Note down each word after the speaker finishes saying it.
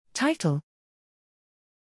Title: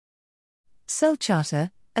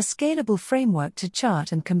 CellCharter, a scalable framework to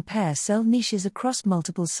chart and compare cell niches across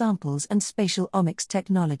multiple samples and spatial omics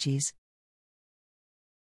technologies.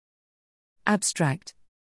 Abstract: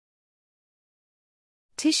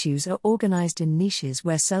 Tissues are organized in niches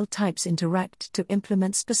where cell types interact to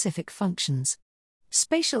implement specific functions.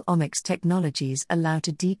 Spatial omics technologies allow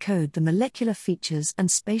to decode the molecular features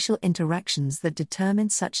and spatial interactions that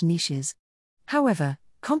determine such niches. However,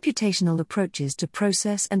 computational approaches to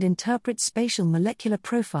process and interpret spatial molecular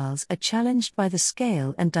profiles are challenged by the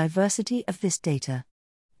scale and diversity of this data.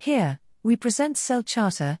 Here, we present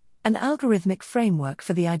CellCharter, an algorithmic framework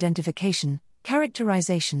for the identification,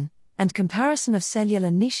 characterization, and comparison of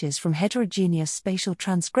cellular niches from heterogeneous spatial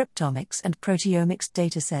transcriptomics and proteomics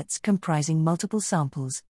datasets comprising multiple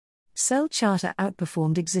samples. CellCharter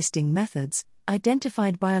outperformed existing methods,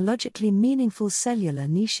 identified biologically meaningful cellular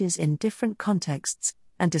niches in different contexts,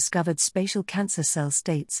 and discovered spatial cancer cell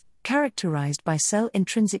states, characterized by cell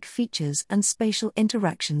intrinsic features and spatial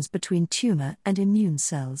interactions between tumor and immune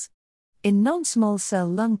cells. In non-small cell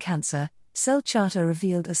lung cancer, CellCharter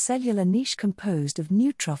revealed a cellular niche composed of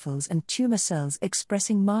neutrophils and tumor cells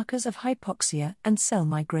expressing markers of hypoxia and cell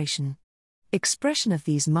migration. Expression of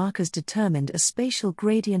these markers determined a spatial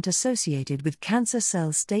gradient associated with cancer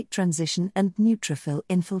cell state transition and neutrophil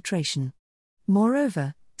infiltration.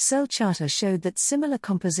 Moreover, CellCharter showed that similar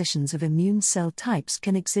compositions of immune cell types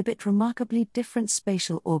can exhibit remarkably different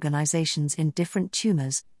spatial organizations in different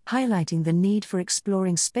tumors, highlighting the need for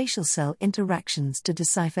exploring spatial cell interactions to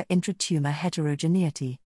decipher intratumor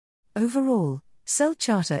heterogeneity. Overall,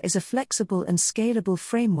 CellCharter is a flexible and scalable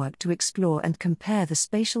framework to explore and compare the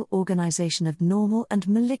spatial organization of normal and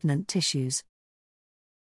malignant tissues.